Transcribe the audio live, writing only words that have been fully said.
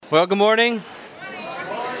Well, good morning.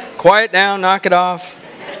 Quiet down, knock it off.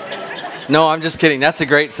 No, I'm just kidding. That's a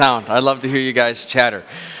great sound. I love to hear you guys chatter.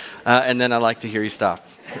 And then I like to hear you stop.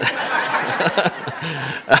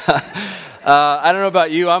 I don't know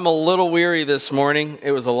about you. I'm a little weary this morning.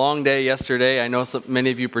 It was a long day yesterday. I know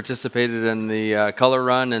many of you participated in the color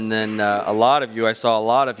run, and then I saw a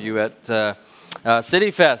lot of you at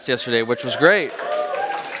City Fest yesterday, which was great.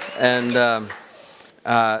 And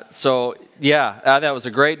that was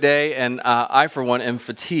a great day, and I, for one, am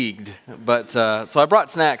fatigued. But so I brought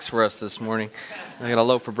snacks for us this morning. I got a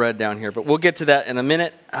loaf of bread down here, but we'll get to that in a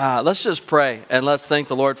minute. Let's just pray, and let's thank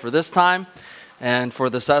the Lord for this time and for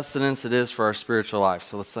the sustenance it is for our spiritual life.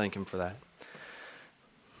 So let's thank Him for that.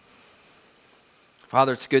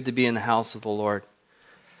 Father, it's good to be in the house of the Lord.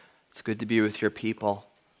 It's good to be with your people,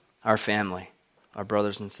 our family, our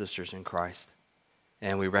brothers and sisters in Christ.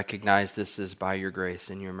 And we recognize this is by your grace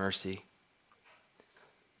and your mercy.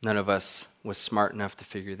 None of us was smart enough to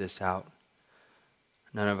figure this out.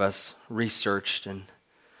 None of us researched and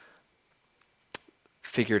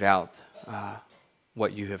figured out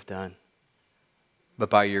what you have done. But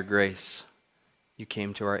by your grace, you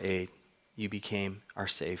came to our aid. You became our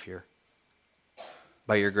Savior.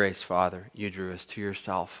 By your grace, Father, you drew us to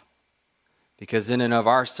yourself. Because in and of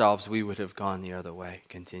ourselves, we would have gone the other way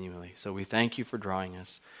continually. So we thank you for drawing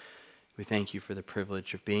us. We thank you for the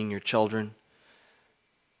privilege of being your children.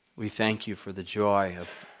 We thank you for the joy of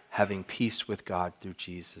having peace with God through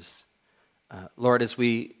Jesus. Lord, as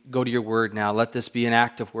we go to your word now, let this be an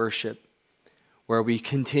act of worship where we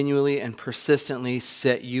continually and persistently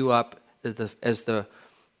set you up as the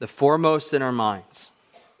foremost in our minds.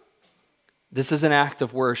 This is an act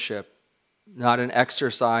of worship, not an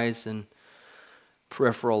exercise in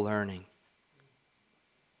peripheral learning.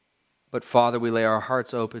 But Father, we lay our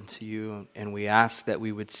hearts open to you, and we ask that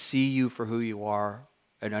we would see you for who you are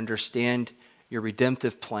and understand your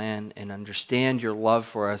redemptive plan and understand your love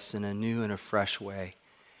for us in a new and a fresh way.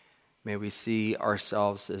 May we see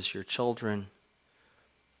ourselves as your children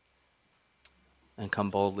and come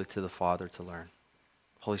boldly to the Father to learn.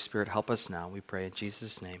 Holy Spirit, help us now, we pray in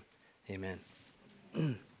Jesus' name. Amen.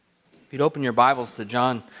 If you'd open your Bibles to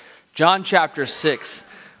John chapter 6.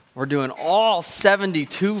 We're doing all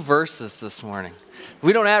 72 verses this morning.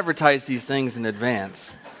 We don't advertise these things in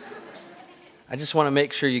advance. I just want to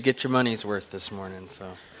make sure you get your money's worth this morning.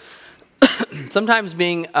 So, sometimes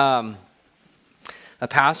being a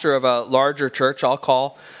pastor of a larger church, I'll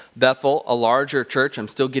call Bethel a larger church. I'm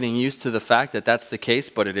still getting used to the fact that that's the case,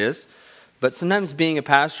 but it is. But sometimes being a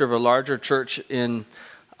pastor of a larger church in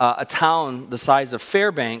a town the size of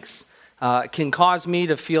Fairbanks can cause me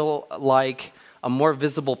to feel like a more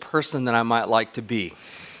visible person than I might like to be.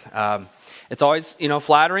 It's always,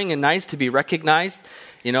 flattering and nice to be recognized,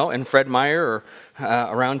 in Fred Meyer or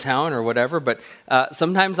around town or whatever. But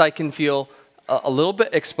sometimes I can feel a little bit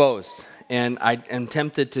exposed, and I am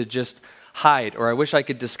tempted to just hide, or I wish I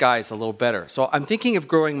could disguise a little better. So I'm thinking of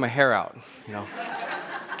growing my hair out.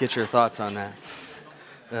 Get your thoughts on that.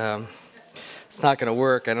 It's not going to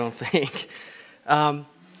work, I don't think.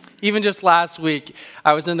 Even just last week,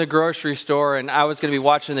 I was in the grocery store, and I was going to be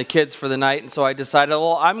watching the kids for the night, and so I decided,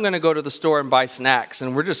 I'm going to go to the store and buy snacks,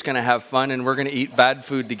 and we're just going to have fun, and we're going to eat bad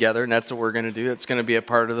food together, and that's what we're going to do. It's going to be a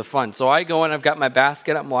part of the fun. So I go, and I've got my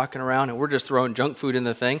basket, I'm walking around, and we're just throwing junk food in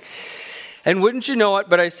the thing. And wouldn't you know it,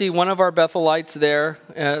 but I see one of our Bethelites there,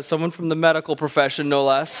 someone from the medical profession, no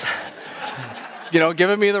less,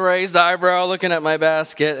 giving me the raised eyebrow, looking at my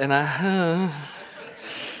basket, and I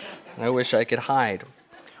wish I could hide.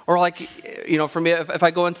 Or for me, if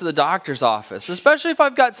I go into the doctor's office, especially if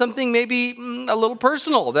I've got something maybe a little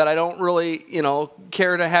personal that I don't really,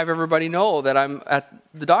 care to have everybody know that I'm at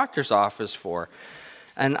the doctor's office for.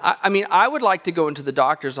 And I would like to go into the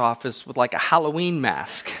doctor's office with like a Halloween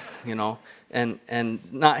mask, and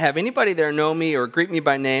not have anybody there know me or greet me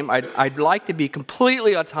by name. I'd like to be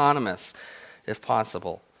completely autonomous, if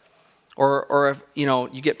possible. Or if,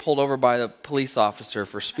 you get pulled over by the police officer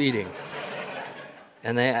for speeding.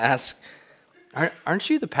 And they ask, aren't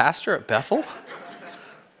you the pastor at Bethel?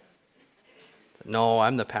 No,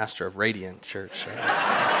 I'm the pastor of Radiant Church.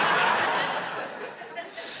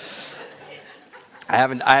 I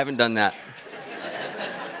haven't done that.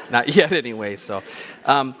 Not yet anyway. So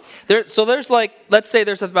there's let's say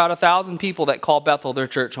there's about 1,000 people that call Bethel their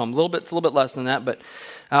church home. It's a little bit less than that, but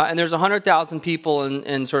and there's 100,000 people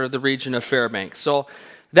in sort of the region of Fairbanks. So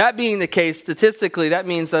that being the case, statistically, that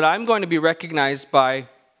means that I'm going to be recognized by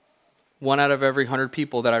 1 out of every 100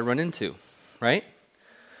 people that I run into, right?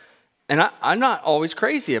 And I'm not always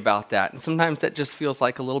crazy about that. And sometimes that just feels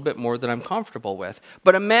like a little bit more than I'm comfortable with.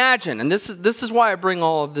 But imagine, and this is why I bring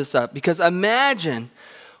all of this up, because imagine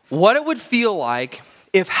what it would feel like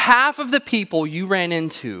if half of the people you ran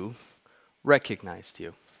into recognized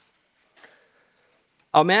you.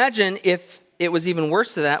 Imagine if it was even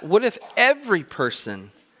worse than that. What if every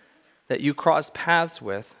person that you crossed paths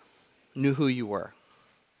with knew who you were?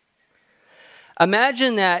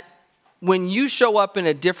 Imagine that when you show up in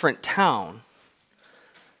a different town,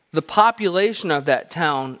 the population of that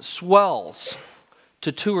town swells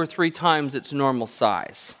to 2 or 3 times its normal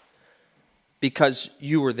size because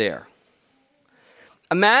you were there.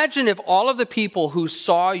 Imagine if all of the people who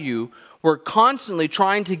saw you were constantly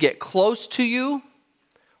trying to get close to you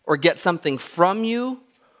or get something from you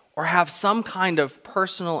or have some kind of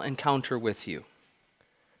personal encounter with you.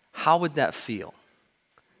 How would that feel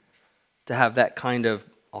to have that kind of,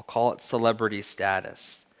 I'll call it celebrity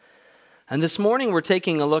status? And this morning we're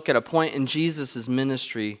taking a look at a point in Jesus'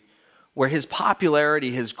 ministry where his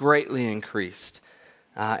popularity has greatly increased.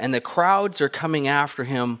 And the crowds are coming after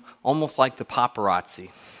him almost like the paparazzi.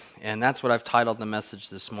 And that's what I've titled the message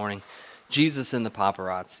this morning, Jesus and the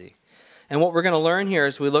Paparazzi. And what we're going to learn here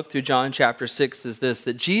as we look through John chapter 6 is this,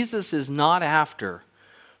 that Jesus is not after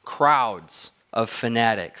crowds of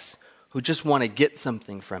fanatics who just want to get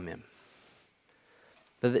something from him.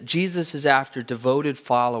 But that Jesus is after devoted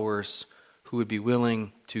followers who would be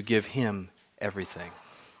willing to give him everything.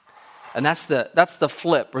 And that's the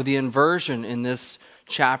flip or the inversion in this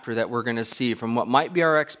chapter that we're going to see from what might be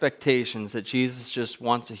our expectations, that Jesus just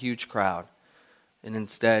wants a huge crowd, and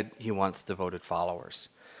instead he wants devoted followers.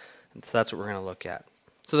 And so that's what we're going to look at.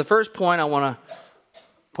 So the first point I want to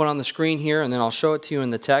put on the screen here, and then I'll show it to you in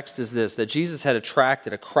the text, is this, that Jesus had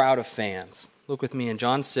attracted a crowd of fans. Look with me in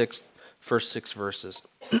John 6, first 6 verses.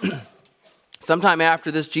 Sometime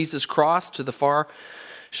after this, Jesus crossed to the far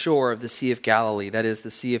shore of the Sea of Galilee, that is,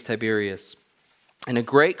 the Sea of Tiberias. And a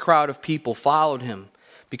great crowd of people followed him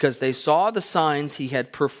because they saw the signs he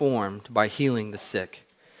had performed by healing the sick.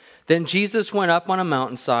 Then Jesus went up on a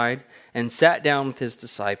mountainside and sat down with his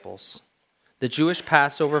disciples. The Jewish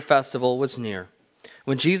Passover festival was near.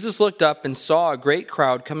 When Jesus looked up and saw a great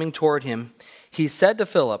crowd coming toward him, he said to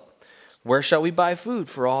Philip, "Where shall we buy food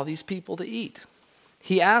for all these people to eat?"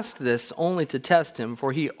 He asked this only to test him,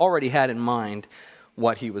 for he already had in mind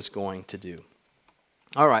what he was going to do.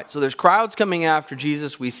 All right, so there's crowds coming after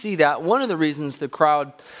Jesus. We see that. One of the reasons the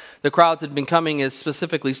crowds had been coming is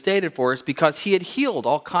specifically stated for us because he had healed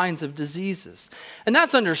all kinds of diseases. And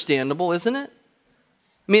that's understandable, isn't it?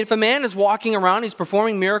 I mean, if a man is walking around, he's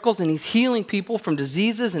performing miracles, and he's healing people from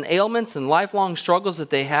diseases and ailments and lifelong struggles that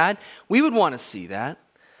they had, we would want to see that.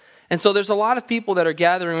 And so there's a lot of people that are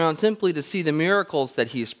gathering around simply to see the miracles that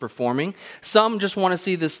he's performing. Some just want to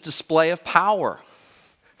see this display of power.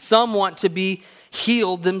 Some want to be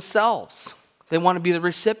healed themselves. They want to be the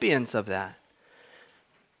recipients of that.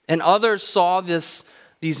 And others saw these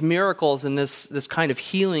miracles and this kind of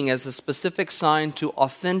healing as a specific sign to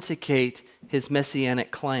authenticate his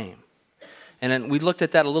messianic claim. And then we looked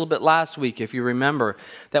at that a little bit last week, if you remember,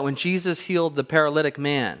 that when Jesus healed the paralytic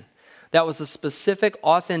man, that was a specific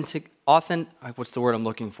what's the word I'm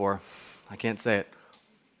looking for? I can't say it.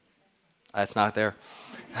 It's not there.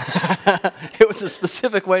 It was a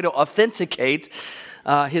specific way to authenticate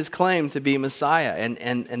his claim to be Messiah.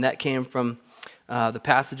 And that came from the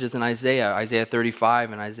passages in Isaiah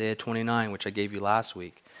 35 and Isaiah 29, which I gave you last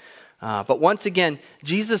week. But once again,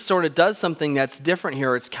 Jesus sort of does something that's different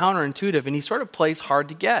here. It's counterintuitive, and he sort of plays hard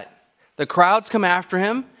to get. The crowds come after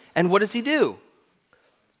him, and what does he do?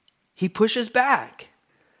 He pushes back.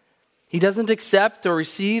 He doesn't accept or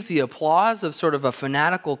receive the applause of sort of a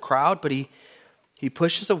fanatical crowd, but he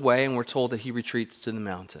pushes away, and we're told that he retreats to the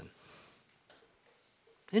mountain.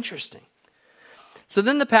 Interesting. So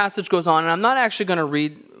then the passage goes on, and I'm not actually going to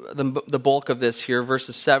read the bulk of this here,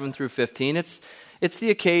 verses 7 through 15. It's the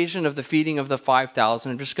occasion of the feeding of the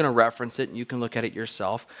 5,000. I'm just going to reference it, and you can look at it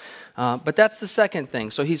yourself. But that's the second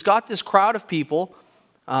thing. So he's got this crowd of people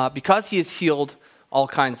because he has healed all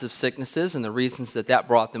kinds of sicknesses and the reasons that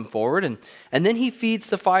brought them forward. And then he feeds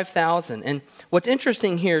the 5,000. And what's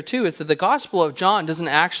interesting here, too, is that the Gospel of John doesn't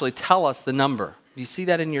actually tell us the number. Do you see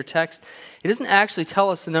that in your text? It doesn't actually tell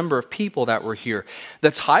us the number of people that were here.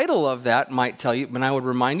 The title of that might tell you, but I would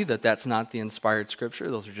remind you that that's not the inspired scripture.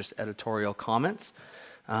 Those are just editorial comments.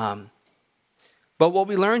 But what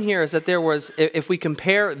we learn here is that there was, if we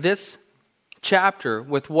compare this chapter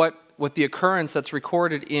with the occurrence that's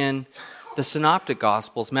recorded in the Synoptic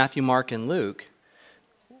Gospels, Matthew, Mark, and Luke,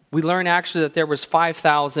 we learn actually that there was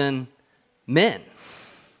 5,000 men.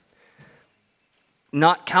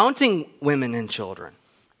 not counting women and children.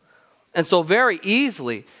 And so very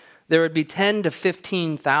easily, there would be 10 to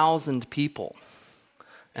 15,000 people.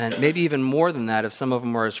 And maybe even more than that if some of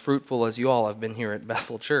them are as fruitful as you all have been here at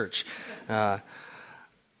Bethel Church. Can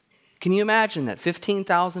you imagine that?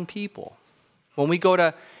 15,000 people. When we go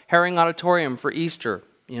to Herring Auditorium for Easter,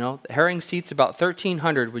 Herring seats about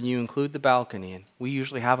 1,300 when you include the balcony, and we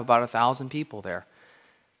usually have about 1,000 people there.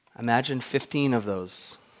 Imagine 15 of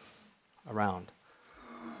those around.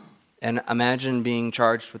 And imagine being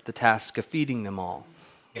charged with the task of feeding them all.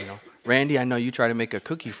 Randy, I know you try to make a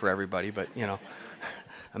cookie for everybody, but,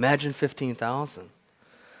 imagine 15,000.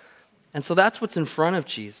 And so that's what's in front of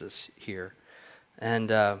Jesus here. And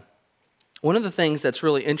one of the things that's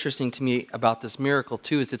really interesting to me about this miracle,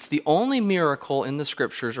 too, is it's the only miracle in the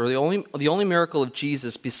Scriptures, or the only miracle of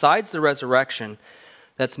Jesus besides the resurrection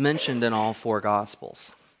that's mentioned in all four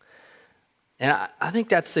Gospels. And I think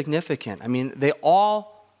that's significant. I mean, they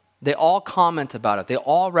all comment about it. They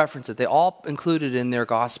all reference it. They all include it in their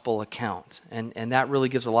gospel account. And that really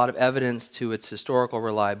gives a lot of evidence to its historical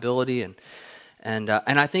reliability. And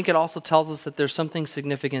I think it also tells us that there's something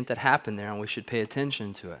significant that happened there, and we should pay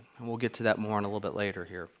attention to it. And we'll get to that more in a little bit later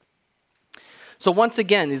here. So once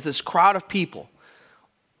again, this crowd of people,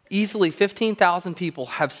 easily 15,000 people,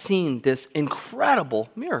 have seen this incredible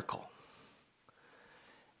miracle.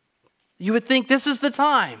 You would think this is the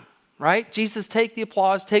time, right? Jesus, take the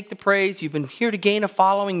applause, take the praise. You've been here to gain a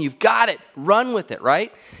following. You've got it. Run with it,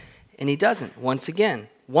 right? And he doesn't. Once again,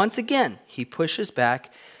 he pushes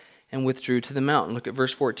back and withdrew to the mountain. Look at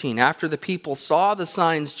verse 14. After the people saw the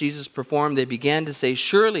signs Jesus performed, they began to say,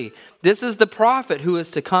 "Surely this is the prophet who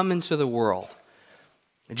is to come into the world."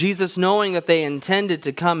 Jesus, knowing that they intended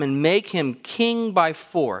to come and make him king by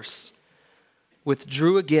force,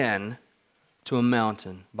 withdrew again to a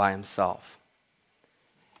mountain by himself.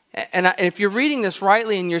 And if you're reading this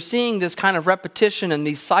rightly and you're seeing this kind of repetition and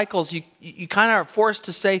these cycles, you kind of are forced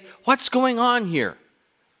to say, what's going on here?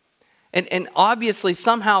 And obviously,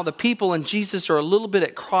 somehow, the people and Jesus are a little bit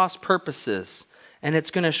at cross purposes. And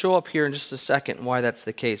it's going to show up here in just a second why that's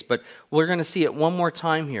the case. But we're going to see it one more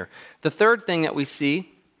time here. The third thing that we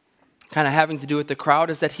see, kind of having to do with the crowd,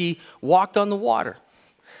 is that he walked on the water.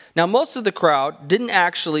 Now, most of the crowd didn't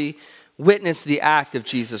actually witness the act of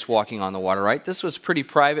Jesus walking on the water, right? This was pretty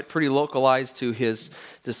private, pretty localized to his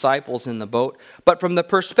disciples in the boat. But from the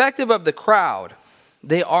perspective of the crowd,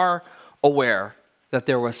 they are aware that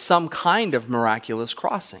there was some kind of miraculous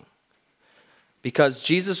crossing. Because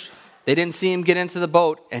Jesus, they didn't see him get into the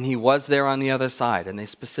boat, and he was there on the other side. And they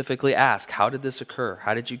specifically asked, how did this occur?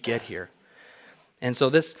 How did you get here? And so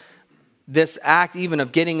this act even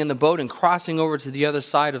of getting in the boat and crossing over to the other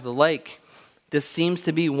side of the lake, this seems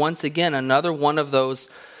to be once again another one of those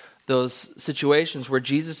situations where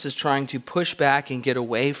Jesus is trying to push back and get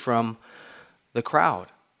away from the crowd.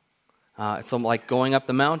 It's like going up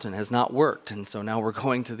the mountain has not worked, and so now we're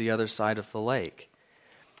going to the other side of the lake.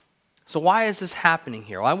 So why is this happening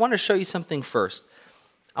here? Well, I want to show you something first.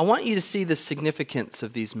 I want you to see the significance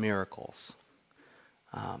of these miracles.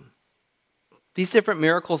 These different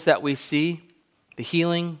miracles that we see, the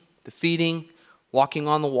healing, the feeding, walking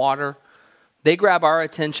on the water, they grab our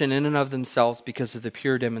attention in and of themselves because of the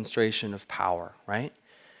pure demonstration of power, right?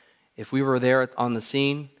 If we were there on the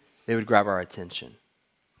scene, they would grab our attention.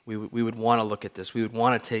 We would want to look at this. We would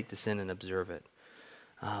want to take this in and observe it.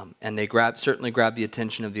 And they certainly grab the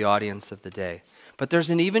attention of the audience of the day. But there's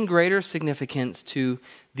an even greater significance to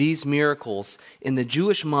these miracles in the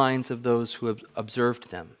Jewish minds of those who have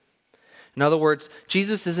observed them. In other words,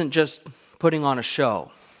 Jesus isn't just putting on a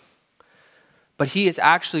show, but he is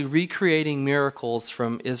actually recreating miracles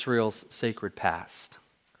from Israel's sacred past.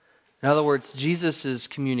 In other words, Jesus is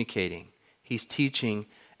communicating, he's teaching,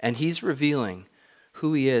 and he's revealing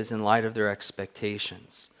who he is in light of their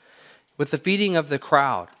expectations. With the feeding of the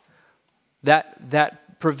crowd,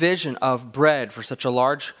 that provision of bread for such a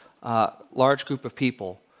large group of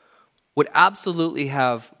people would absolutely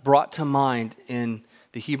have brought to mind in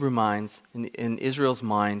the Hebrew minds, in Israel's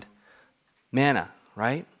mind, manna,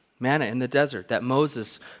 right? Manna in the desert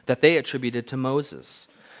that they attributed to Moses.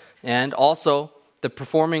 And also the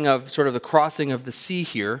performing of sort of the crossing of the sea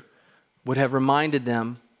here would have reminded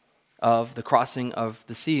them of the crossing of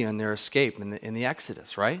the sea and their escape in the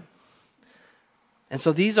Exodus, right? And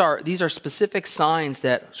so these are specific signs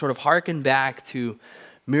that sort of harken back to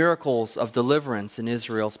miracles of deliverance in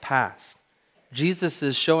Israel's past. Jesus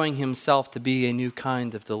is showing himself to be a new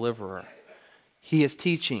kind of deliverer. He is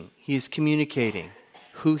teaching, he is communicating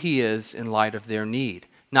who he is in light of their need.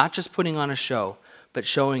 Not just putting on a show, but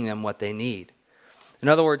showing them what they need. In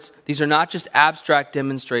other words, these are not just abstract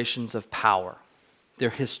demonstrations of power. They're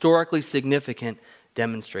historically significant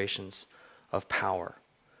demonstrations of power.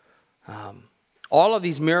 All of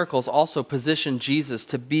these miracles also position Jesus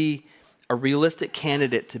to be a realistic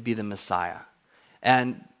candidate to be the Messiah.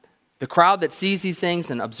 And the crowd that sees these things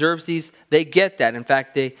and observes these, they get that. In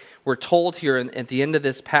fact, they were told here at the end of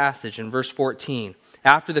this passage in verse 14,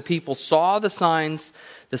 after the people saw the sign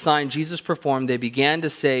Jesus performed, they began to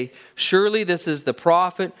say, "Surely this is the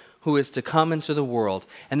prophet who is to come into the world."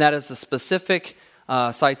 And that is a specific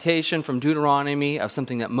citation from Deuteronomy of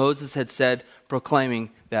something that Moses had said, proclaiming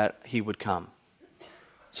that he would come.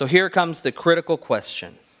 So here comes the critical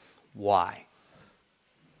question. Why?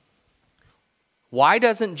 Why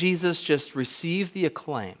doesn't Jesus just receive the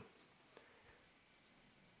acclaim?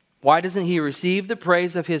 Why doesn't he receive the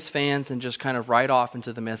praise of his fans and just kind of ride off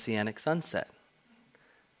into the messianic sunset?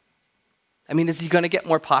 I mean, is he going to get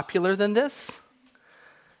more popular than this?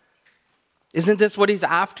 Isn't this what he's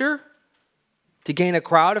after? To gain a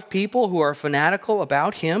crowd of people who are fanatical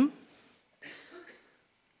about him?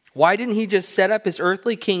 Why didn't he just set up his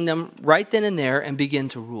earthly kingdom right then and there and begin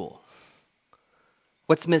to rule?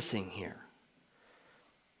 What's missing here?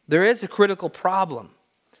 There is a critical problem,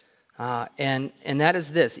 and that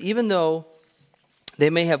is this. Even though they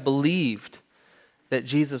may have believed that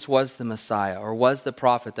Jesus was the Messiah or was the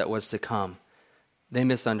prophet that was to come, they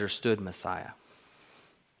misunderstood Messiah.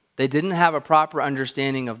 They didn't have a proper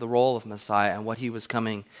understanding of the role of Messiah and what he was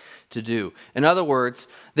coming to do. In other words,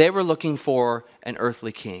 they were looking for an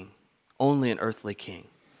earthly king, only an earthly king.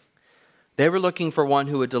 They were looking for one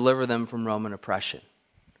who would deliver them from Roman oppression.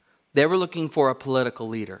 They were looking for a political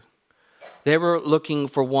leader. They were looking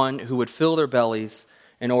for one who would fill their bellies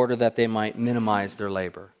in order that they might minimize their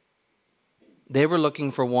labor. They were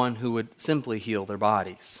looking for one who would simply heal their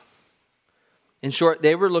bodies. In short,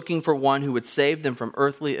 they were looking for one who would save them from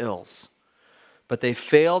earthly ills. But they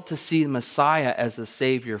failed to see Messiah as a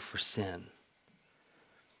savior for sin.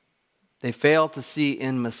 They failed to see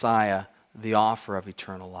in Messiah the offer of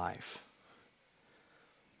eternal life.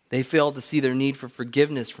 They failed to see their need for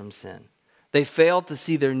forgiveness from sin. They failed to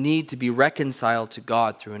see their need to be reconciled to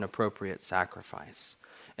God through an appropriate sacrifice.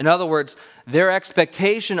 In other words, their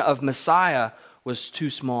expectation of Messiah was too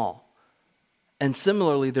small. And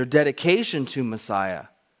similarly, their dedication to Messiah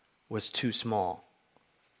was too small.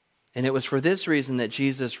 And it was for this reason that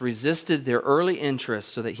Jesus resisted their early interest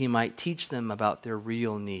so that he might teach them about their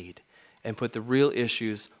real need and put the real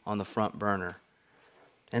issues on the front burner.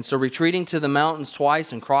 And so retreating to the mountains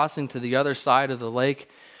twice and crossing to the other side of the lake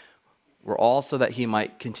were all so that he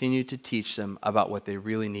might continue to teach them about what they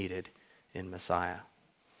really needed in Messiah.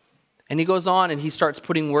 And he goes on and he starts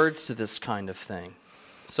putting words to this kind of thing.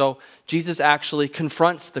 So Jesus actually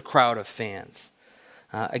confronts the crowd of fans.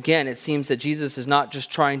 Again, it seems that Jesus is not just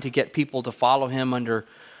trying to get people to follow him under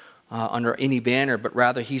any banner, but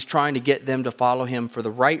rather he's trying to get them to follow him for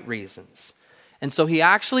the right reasons. And so he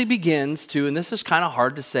actually begins to, and this is kind of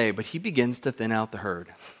hard to say, but he begins to thin out the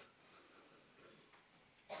herd.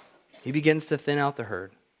 He begins to thin out the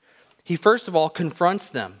herd. He first of all confronts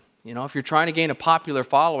them. You know, if you're trying to gain a popular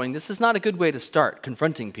following, this is not a good way to start,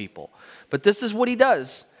 confronting people. But this is what he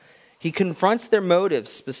does. He confronts their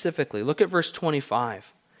motives specifically. Look at verse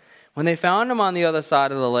 25. When they found him on the other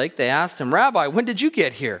side of the lake, they asked him, "Rabbi, when did you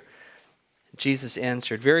get here?" Jesus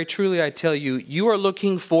answered, "Very truly I tell you, you are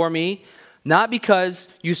looking for me, not because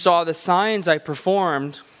you saw the signs I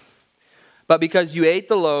performed, but because you ate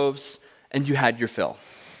the loaves and you had your fill.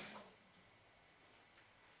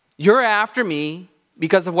 You're after me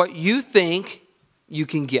because of what you think you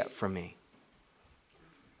can get from me.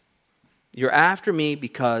 You're after me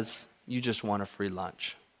because you just want a free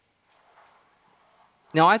lunch."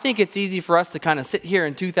 Now, I think it's easy for us to kind of sit here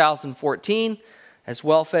in 2014 as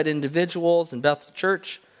well-fed individuals in Bethel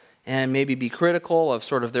Church and maybe be critical of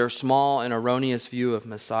sort of their small and erroneous view of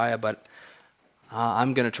Messiah, but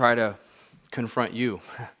I'm going to try to confront you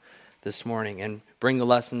this morning and bring the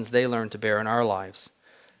lessons they learned to bear in our lives.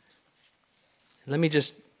 Let me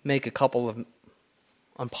just make a couple of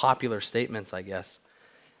unpopular statements, I guess.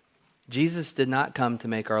 Jesus did not come to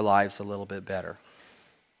make our lives a little bit better.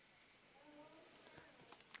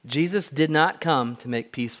 Jesus did not come to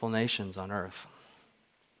make peaceful nations on earth.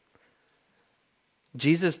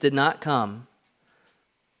 Jesus did not come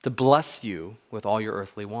to bless you with all your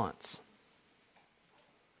earthly wants.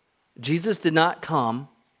 Jesus did not come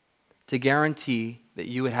to guarantee that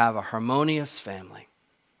you would have a harmonious family.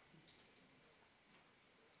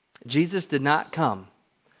 Jesus did not come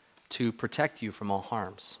to protect you from all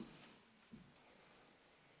harms.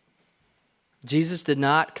 Jesus did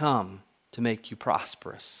not come to make you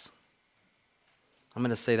prosperous. I'm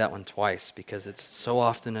going to say that one twice because it's so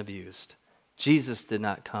often abused. Jesus did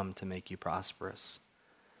not come to make you prosperous.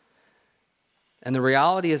 And the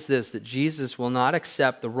reality is this, that Jesus will not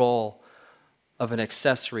accept the role of an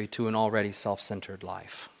accessory to an already self-centered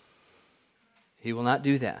life. He will not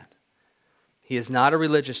do that. He is not a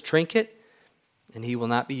religious trinket, and he will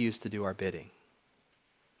not be used to do our bidding.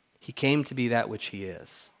 He came to be that which he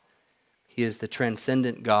is. He is the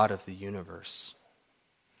transcendent God of the universe.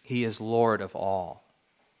 He is Lord of all.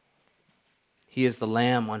 He is the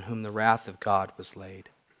Lamb on whom the wrath of God was laid.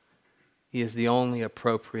 He is the only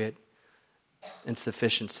appropriate and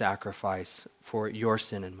sufficient sacrifice for your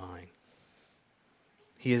sin and mine.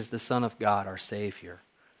 He is the Son of God, our Savior.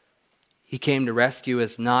 He came to rescue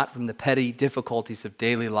us not from the petty difficulties of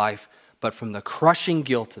daily life, but from the crushing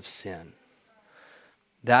guilt of sin.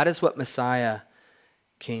 That is what Messiah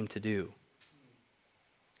came to do.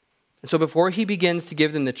 And so before he begins to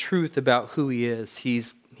give them the truth about who he is,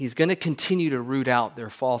 he's going to continue to root out their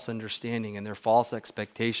false understanding and their false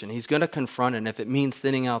expectation. He's going to confront it, and if it means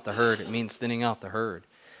thinning out the herd, it means thinning out the herd.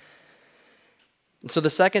 And so the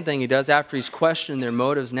second thing he does after he's questioned their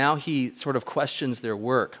motives, now he sort of questions their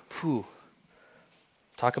work.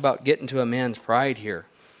 Talk about getting to a man's pride here.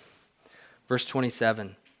 Verse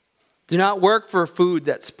 27. Do not work for food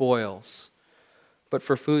that spoils, but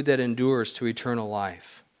for food that endures to eternal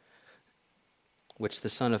life, which the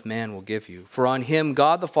Son of Man will give you. For on him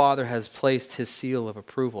God the Father has placed his seal of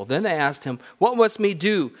approval. Then they asked him, what must we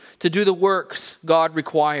do to do the works God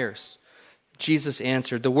requires? Jesus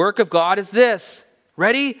answered, the work of God is this.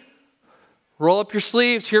 Ready? Roll up your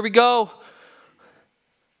sleeves. Here we go.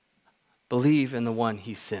 Believe in the one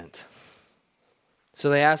he sent. So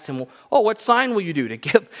they asked him, what sign will you do to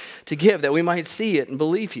give that we might see it and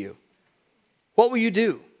believe you? What will you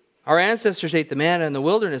do? Our ancestors ate the manna in the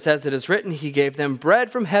wilderness, as it is written, he gave them bread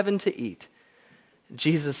from heaven to eat.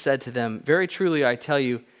 Jesus said to them, very truly I tell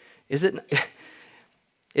you, it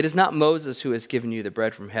is not Moses who has given you the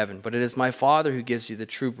bread from heaven, but it is my Father who gives you the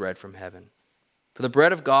true bread from heaven. For the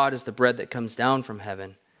bread of God is the bread that comes down from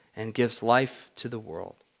heaven and gives life to the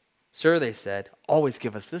world. Sir, they said, always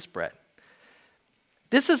give us this bread.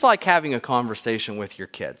 This is like having a conversation with your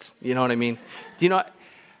kids. You know what I mean? Do you know,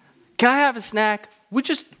 can I have a snack? We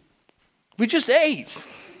just ate.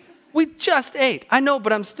 We just ate. I know,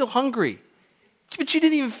 but I'm still hungry. But you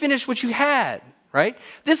didn't even finish what you had, right?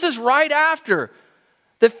 This is right after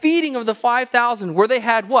the feeding of the 5,000 where they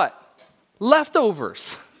had what?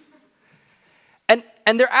 Leftovers.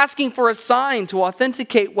 And they're asking for a sign to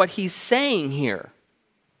authenticate what he's saying here.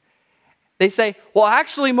 They say, well,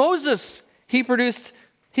 actually Moses, he produced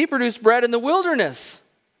bread in the wilderness.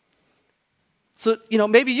 So,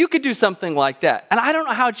 maybe you could do something like that. And I don't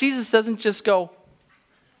know how Jesus doesn't just go,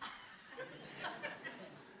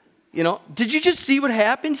 did you just see what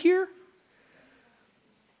happened here?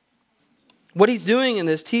 What he's doing in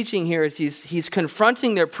this teaching here is he's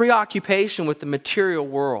confronting their preoccupation with the material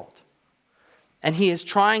world. And he is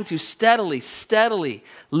trying to steadily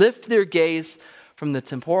lift their gaze from the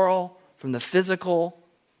temporal, from the physical,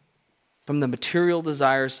 from the material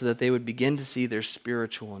desires so that they would begin to see their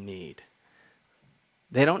spiritual need.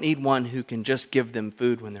 They don't need one who can just give them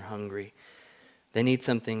food when they're hungry. They need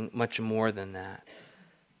something much more than that.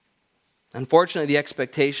 Unfortunately, the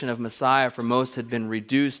expectation of Messiah for most had been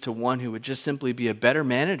reduced to one who would just simply be a better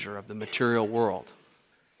manager of the material world.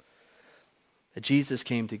 That Jesus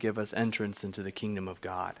came to give us entrance into the kingdom of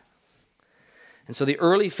God. And so the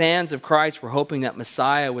early fans of Christ were hoping that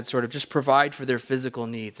Messiah would sort of just provide for their physical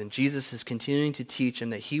needs. And Jesus is continuing to teach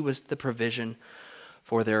them that he was the provision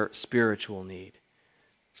for their spiritual need.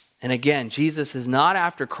 And again, Jesus is not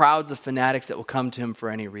after crowds of fanatics that will come to him for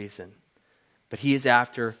any reason, but he is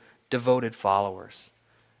after devoted followers.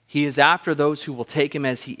 He is after those who will take him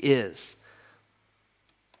as he is,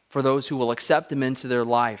 for those who will accept him into their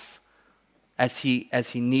life as he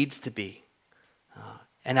needs to be.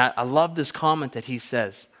 And I love this comment that he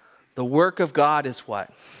says, the work of God is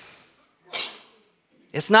what?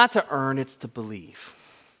 It's not to earn, it's to believe.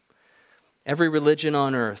 Every religion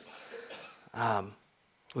on earth,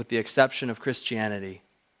 with the exception of Christianity,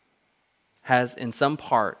 has in some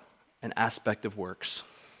part an aspect of works.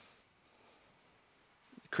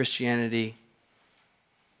 Christianity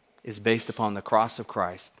is based upon the cross of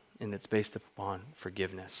Christ, and it's based upon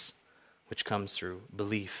forgiveness, which comes through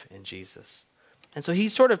belief in Jesus. And so he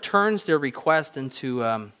sort of turns their request into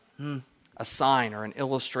a sign or an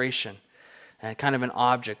illustration and kind of an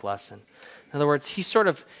object lesson. In other words,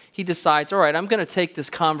 he decides, all right, I'm going to take this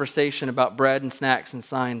conversation about bread and snacks and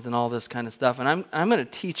signs and all this kind of stuff, and I'm going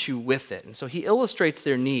to teach you with it. And so he illustrates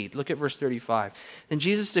their need. Look at verse 35. Then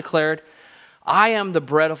Jesus declared, I am the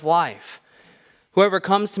bread of life. Whoever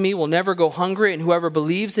comes to me will never go hungry, and whoever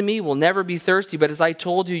believes in me will never be thirsty. But as I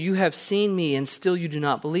told you, you have seen me, and still you do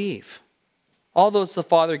not believe. All those the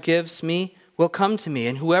Father gives me will come to me,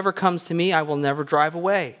 and whoever comes to me I will never drive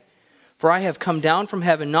away. For I have come down from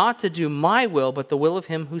heaven not to do my will, but the will of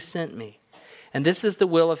him who sent me. And this is the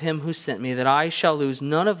will of him who sent me, that I shall lose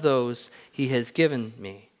none of those he has given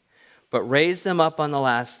me, but raise them up on the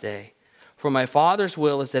last day. For my Father's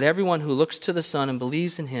will is that everyone who looks to the Son and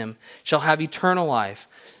believes in him shall have eternal life,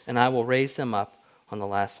 and I will raise them up on the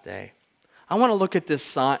last day. I want to look at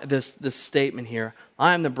this statement here.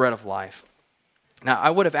 I am the bread of life. Now,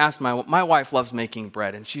 I would have asked my wife loves making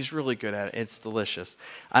bread, and she's really good at it. It's delicious.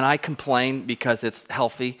 And I complain because it's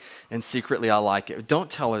healthy, and secretly I like it. Don't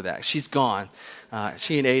tell her that. She's gone.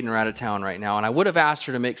 She and Aiden are out of town right now, and I would have asked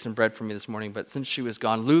her to make some bread for me this morning, but since she was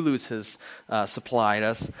gone, Lulu's has supplied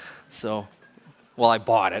us. So, well, I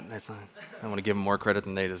bought it. I don't want to give them more credit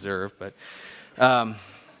than they deserve, but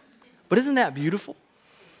isn't that beautiful?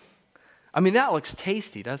 I mean, that looks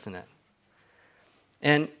tasty, doesn't it?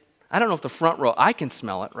 And I don't know if the front row, I can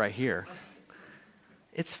smell it right here.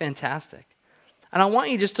 It's fantastic. And I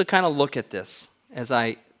want you just to kind of look at this as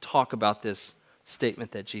I talk about this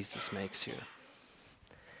statement that Jesus makes here.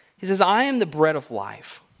 He says, I am the bread of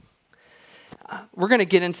life. We're going to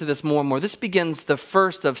get into this more and more. This begins the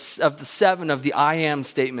first of the 7 of the I am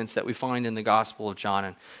statements that we find in the Gospel of John.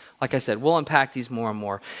 And like I said, we'll unpack these more and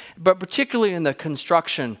more. But particularly in the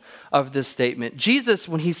construction of this statement, Jesus,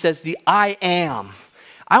 when he says the I am,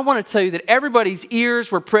 I want to tell you that everybody's ears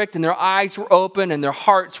were pricked and their eyes were open and their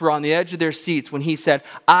hearts were on the edge of their seats when he said,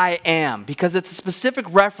 I am. Because it's a specific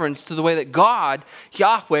reference to the way that God,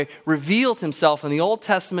 Yahweh, revealed himself in the Old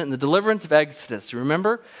Testament in the deliverance of Exodus. You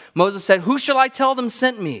remember? Moses said, who shall I tell them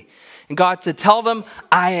sent me? And God said, tell them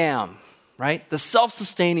I am. Right? The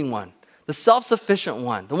self-sustaining one. The self-sufficient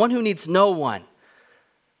one. The one who needs no one.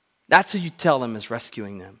 That's who you tell them is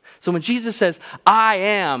rescuing them. So when Jesus says, I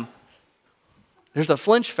am, there's a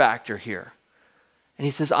flinch factor here. And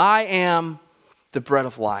he says, I am the bread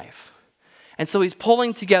of life. And so he's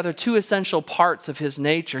pulling together 2 essential parts of his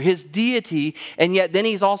nature, his deity, and yet then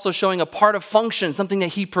he's also showing a part of function, something that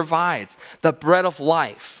he provides, the bread of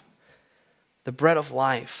life. The bread of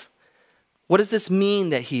life. What does this mean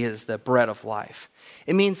that he is the bread of life?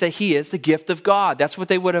 It means that he is the gift of God. That's what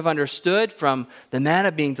they would have understood from the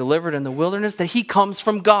manna being delivered in the wilderness, that he comes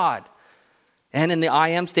from God. And in the I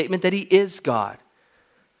am statement that he is God.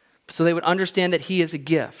 So they would understand that he is a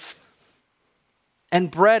gift. And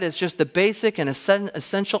bread is just the basic and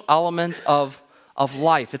essential element of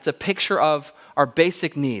life. It's a picture of our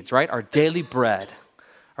basic needs, right? Our daily bread,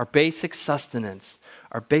 our basic sustenance,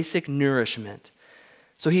 our basic nourishment.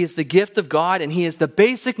 So he is the gift of God, and he is the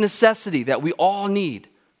basic necessity that we all need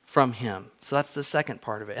from him. So that's the second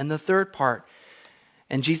part of it. And the third part,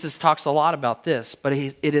 and Jesus talks a lot about this, but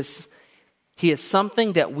he is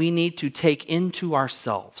something that we need to take into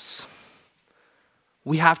ourselves.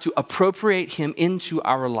 We have to appropriate him into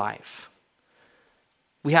our life.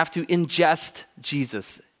 We have to ingest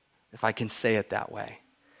Jesus, if I can say it that way.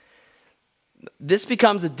 This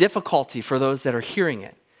becomes a difficulty for those that are hearing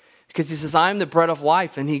it. Because he says, I'm the bread of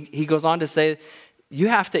life. And he goes on to say, you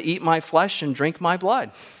have to eat my flesh and drink my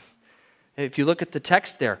blood. If you look at the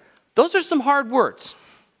text there, those are some hard words.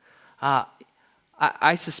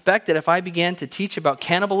 I suspect that if I began to teach about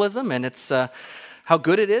cannibalism and it's how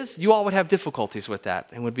good it is, you all would have difficulties with that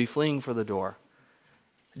and would be fleeing for the door.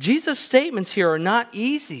 Jesus' statements here are not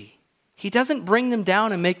easy. He doesn't bring them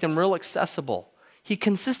down and make them real accessible. He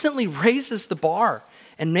consistently raises the bar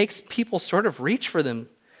and makes people sort of reach for them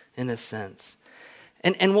in a sense.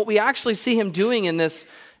 And what we actually see him doing in this,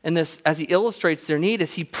 as he illustrates their need,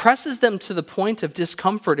 is he presses them to the point of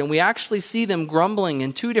discomfort, and we actually see them grumbling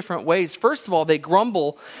in 2 different ways. First of all, they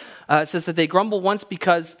grumble. It says that they grumble once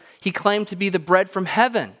because he claimed to be the bread from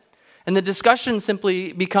heaven. And the discussion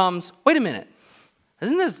simply becomes, wait a minute,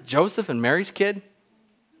 isn't this Joseph and Mary's kid?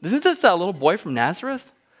 Isn't this that little boy from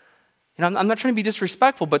Nazareth? You know, I'm not trying to be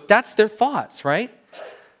disrespectful, but that's their thoughts, right?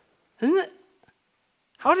 Isn't it?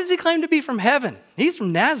 How does he claim to be from heaven? He's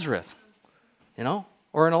from Nazareth,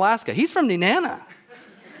 or in Alaska. He's from Nenana.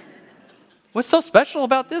 What's so special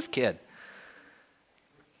about this kid?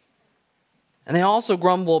 And they also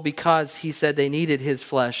grumble because he said they needed his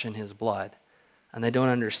flesh and his blood, and they don't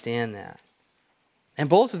understand that. And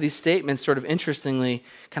both of these statements sort of interestingly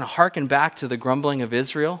kind of harken back to the grumbling of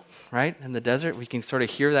Israel, right, in the desert. We can sort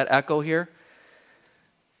of hear that echo here.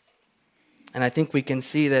 And I think we can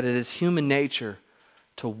see that it is human nature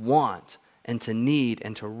to want and to need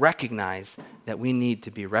and to recognize that we need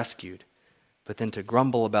to be rescued, but then to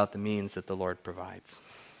grumble about the means that the Lord provides.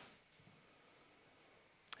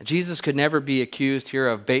 Jesus could never be accused here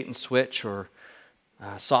of bait and switch or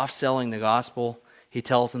soft selling the gospel. He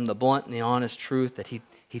tells them the blunt and the honest truth that he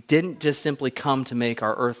didn't just simply come to make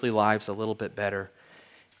our earthly lives a little bit better,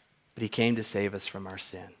 but he came to save us from our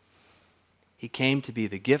sin. He came to be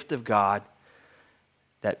the gift of God,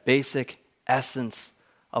 that basic essence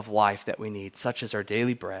of life that we need, such as our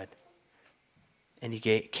daily bread. And he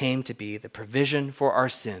came to be the provision for our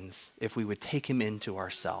sins if we would take him into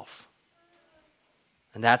ourself.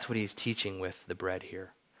 And that's what he's teaching with the bread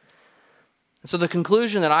here. And so the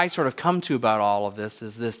conclusion that I sort of come to about all of this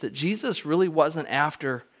is this, that Jesus really wasn't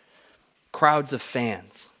after crowds of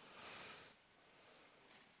fans.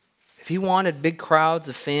 If he wanted big crowds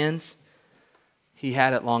of fans, he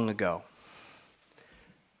had it long ago.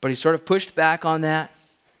 But he sort of pushed back on that,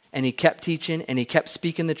 and he kept teaching, and he kept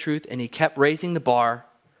speaking the truth, and he kept raising the bar.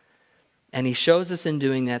 And he shows us in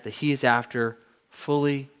doing that he is after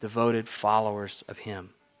fully devoted followers of him.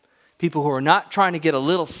 People who are not trying to get a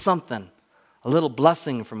little something, a little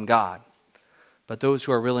blessing from God, but those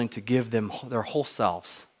who are willing to give them their whole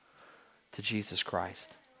selves to Jesus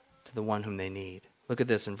Christ, to the one whom they need. Look at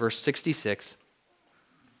this in verse 66.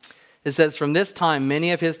 It says, "From this time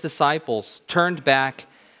many of his disciples turned back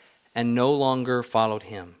and no longer followed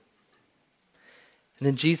him." And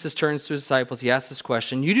then Jesus turns to his disciples. He asks this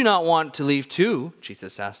question, "You do not want to leave too?"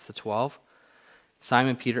 Jesus asked the 12.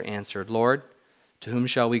 Simon Peter answered, "Lord, to whom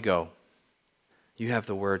shall we go? You have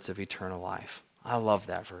the words of eternal life." I love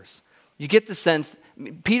that verse. You get the sense,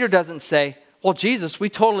 Peter doesn't say, "Well, Jesus, we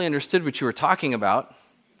totally understood what you were talking about.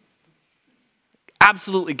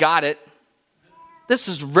 Absolutely got it. This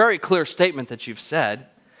is a very clear statement that you've said."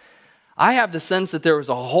 I have the sense that there was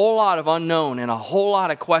a whole lot of unknown and a whole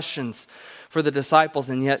lot of questions for the disciples,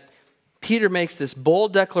 and yet Peter makes this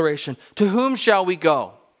bold declaration, "To whom shall we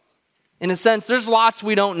go?" In a sense, there's lots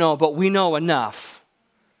we don't know, but we know enough.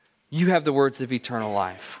 You have the words of eternal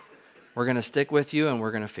life. We're going to stick with you, and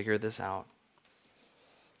we're going to figure this out.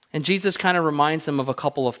 And Jesus kind of reminds them of a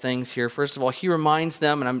couple of things here. First of all, he reminds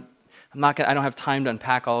them, and I don't have time to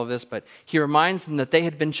unpack all of this, but he reminds them that they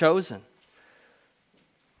had been chosen.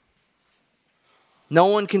 No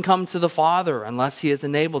one can come to the Father unless he has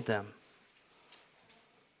enabled them.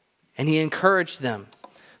 And he encouraged them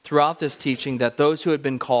throughout this teaching that those who had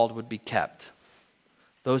been called would be kept.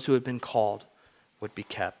 Those who had been called would be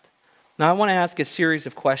kept. Now I want to ask a series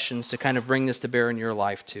of questions to kind of bring this to bear in your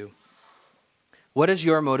life too. What is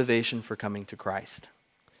your motivation for coming to Christ?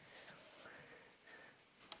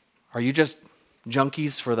 Are you just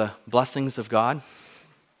junkies for the blessings of God?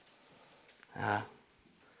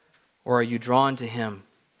 Or are you drawn to him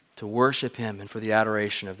to worship him and for the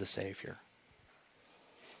adoration of the Savior?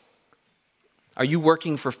 Are you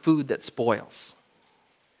working for food that spoils?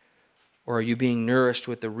 Or are you being nourished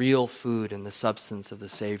with the real food and the substance of the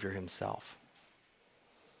Savior himself?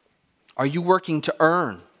 Are you working to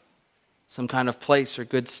earn some kind of place or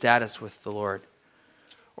good status with the Lord?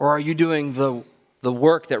 Or are you doing the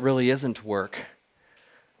work that really isn't work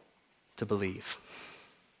to believe?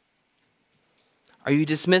 Are you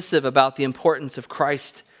dismissive about the importance of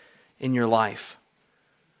Christ in your life?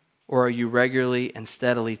 Or are you regularly and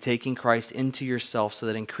steadily taking Christ into yourself so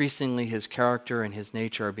that increasingly his character and his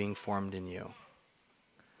nature are being formed in you?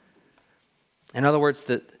 In other words,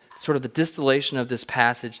 the distillation of this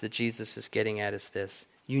passage that Jesus is getting at is this: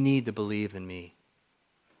 you need to believe in me.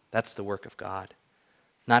 That's the work of God.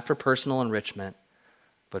 Not for personal enrichment,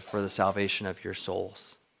 but for the salvation of your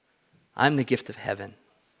souls. I'm the gift of heaven.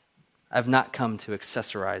 I've not come to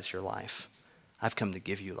accessorize your life. I've come to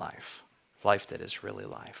give you life, life that is really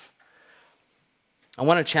life. I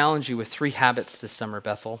want to challenge you with 3 habits this summer,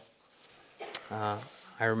 Bethel. I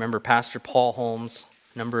remember Pastor Paul Holmes,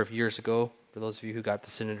 a number of years ago, for those of you who got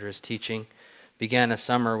to sit under his teaching, began a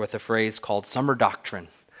summer with a phrase called summer doctrine.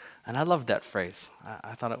 And I loved that phrase.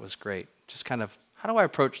 I thought it was great. Just kind of, how do I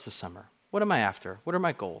approach the summer? What am I after? What are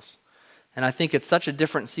my goals? And I think it's such a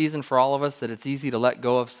different season for all of us that it's easy to let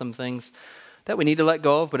go of some things that we need to let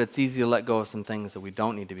go of, but it's easy to let go of some things that we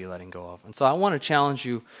don't need to be letting go of. And so I want to challenge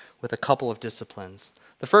you with a couple of disciplines.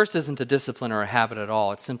 The first isn't a discipline or a habit at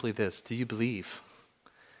all. It's simply this: do you believe?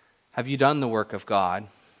 Have you done the work of God,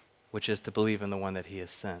 which is to believe in the one that he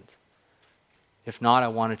has sent? If not, I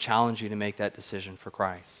want to challenge you to make that decision for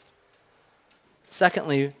Christ.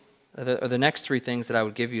 Secondly, the next 3 things that I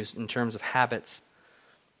would give you in terms of habits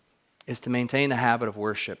is to maintain the habit of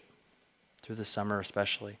worship through the summer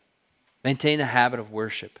especially. Maintain the habit of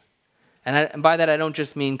worship. And by that I don't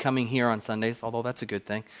just mean coming here on Sundays, although that's a good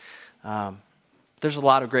thing. There's a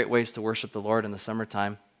lot of great ways to worship the Lord in the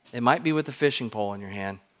summertime. It might be with a fishing pole in your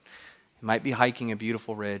hand. It might be hiking a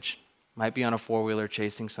beautiful ridge. Might be on a four-wheeler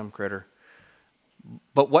chasing some critter.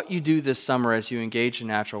 But what you do this summer as you engage the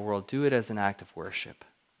natural world, do it as an act of worship.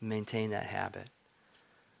 Maintain that habit.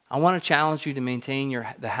 I want to challenge you to maintain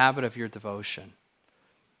the habit of your devotion.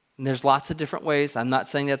 And there's lots of different ways. I'm not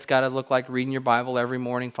saying that's got to look like reading your Bible every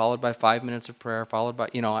morning, followed by 5 minutes of prayer, followed by,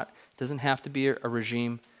 it doesn't have to be a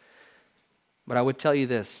regime. But I would tell you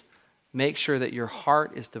this. Make sure that your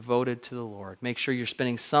heart is devoted to the Lord. Make sure you're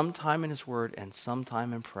spending some time in His Word and some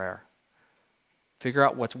time in prayer. Figure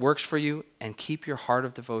out what works for you and keep your heart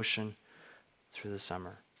of devotion through the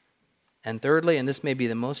summer. And thirdly, and this may be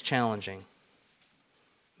the most challenging,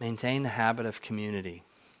 maintain the habit of community.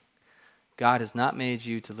 God has not made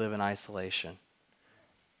you to live in isolation.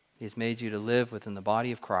 He's made you to live within the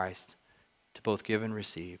body of Christ, to both give and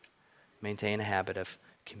receive. Maintain a habit of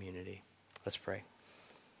community. Let's pray.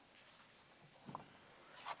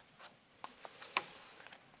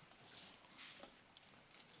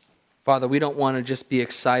 Father, we don't want to just be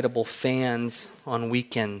excitable fans on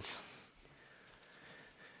weekends,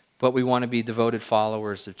 but we want to be devoted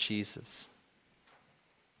followers of Jesus.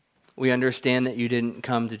 We understand that you didn't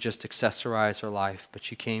come to just accessorize our life, but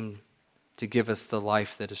you came to give us the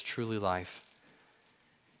life that is truly life.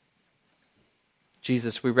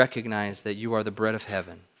 Jesus, we recognize that you are the bread of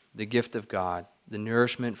heaven, the gift of God, the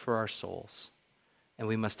nourishment for our souls, and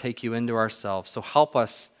we must take you into ourselves. So help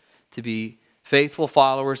us to be faithful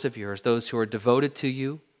followers of yours, those who are devoted to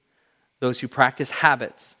you, those who practice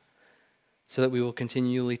habits, so that we will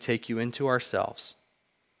continually take you into ourselves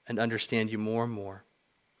and understand you more and more.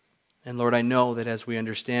 And Lord, I know that as we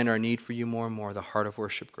understand our need for you more and more, the heart of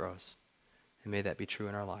worship grows. And may that be true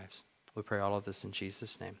in our lives. We pray all of this in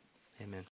Jesus' name. Amen.